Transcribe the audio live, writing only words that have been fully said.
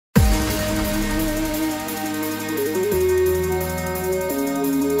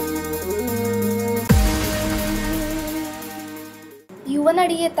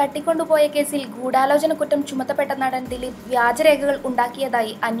യുവനടിയെ തട്ടിക്കൊണ്ടുപോയ കേസിൽ ഗൂഢാലോചന കുറ്റം ചുമത്തപ്പെട്ട നടൻ ദിലീപ് വ്യാജരേഖകൾ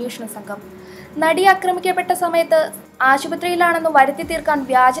ഉണ്ടാക്കിയതായി അന്വേഷണ സംഘം. നടി ആക്രമിക്കപ്പെട്ട സമയത്ത് ആശുപത്രിയിലാണെന്ന് വരുത്തി തീർക്കാൻ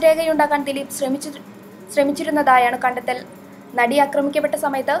വ്യാജരേഖയുണ്ടാക്കാൻ ദിലീപ് ശ്രമിച്ചിരുന്നതായാണ് കണ്ടെത്തൽ. നടി ആക്രമിക്കപ്പെട്ട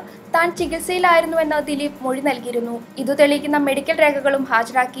സമയത്ത് താൻ ചികിത്സയിലായിരുന്നുവെന്ന് ദിലീപ് മൊഴി നൽകിയിരുന്നു. ഇതു തെളിയിക്കുന്ന മെഡിക്കൽ രേഖകളും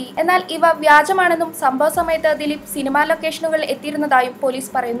ഹാജരാക്കി. എന്നാൽ ഇവ വ്യാജമാണെന്നും സംഭവ സമയത്ത് ദിലീപ് സിനിമാ ലൊക്കേഷനുകളിൽ എത്തിയിരുന്നതായും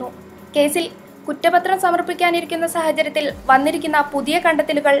പോലീസ് പറയുന്നു. കേസിൽ കുറ്റപത്രം സമർപ്പിക്കാനിരിക്കുന്ന സാഹചര്യത്തിൽ വന്നിരിക്കുന്ന പുതിയ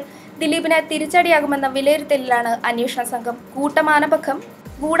കണ്ടെത്തലുകൾ ദിലീപിന് തിരിച്ചടിയാകുമെന്ന വിലയിരുത്തലിലാണ് അന്വേഷണ സംഘം. കൂട്ടമാനഭംഗം,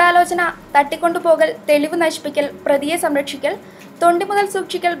 ഗൂഢാലോചന, തട്ടിക്കൊണ്ടുപോകൽ, തെളിവ് നശിപ്പിക്കൽ, പ്രതിയെ സംരക്ഷിക്കൽ, തൊണ്ടി മുതൽ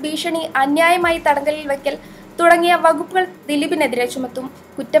സൂക്ഷിക്കൽ, ഭീഷണി, അന്യായമായി തടങ്കലിൽ വയ്ക്കൽ തുടങ്ങിയ വകുപ്പുകൾ ദിലീപിനെതിരെ ചുമത്തും.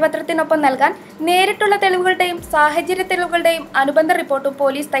 കുറ്റപത്രത്തിനൊപ്പം നൽകാൻ നേരിട്ടുള്ള തെളിവുകളുടെയും സാഹചര്യ തെളിവുകളുടെയും അനുബന്ധ റിപ്പോർട്ടും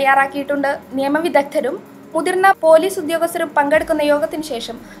പോലീസ് തയ്യാറാക്കിയിട്ടുണ്ട്. നിയമവിദഗ്ധരും മുതിർന്ന പോലീസ് ഉദ്യോഗസ്ഥരും പങ്കെടുക്കുന്ന യോഗത്തിന്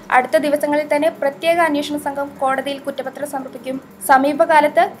ശേഷം അടുത്ത ദിവസങ്ങളിൽ തന്നെ പ്രത്യേക അന്വേഷണ സംഘം കോടതിയിൽ കുറ്റപത്രം സമർപ്പിക്കും.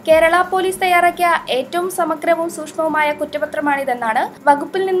 സമീപകാലത്ത് കേരള പോലീസ് തയ്യാറാക്കിയ ഏറ്റവും സമഗ്രവും സൂക്ഷ്മവുമായ കുറ്റപത്രമാണിതെന്നാണ്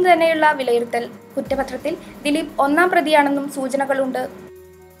വകുപ്പിൽ നിന്ന് തന്നെയുള്ള വിലയിരുത്തൽ. കുറ്റപത്രത്തിൽ ദിലീപ് ഒന്നാം പ്രതിയാണെന്നും സൂചനകളുണ്ട്.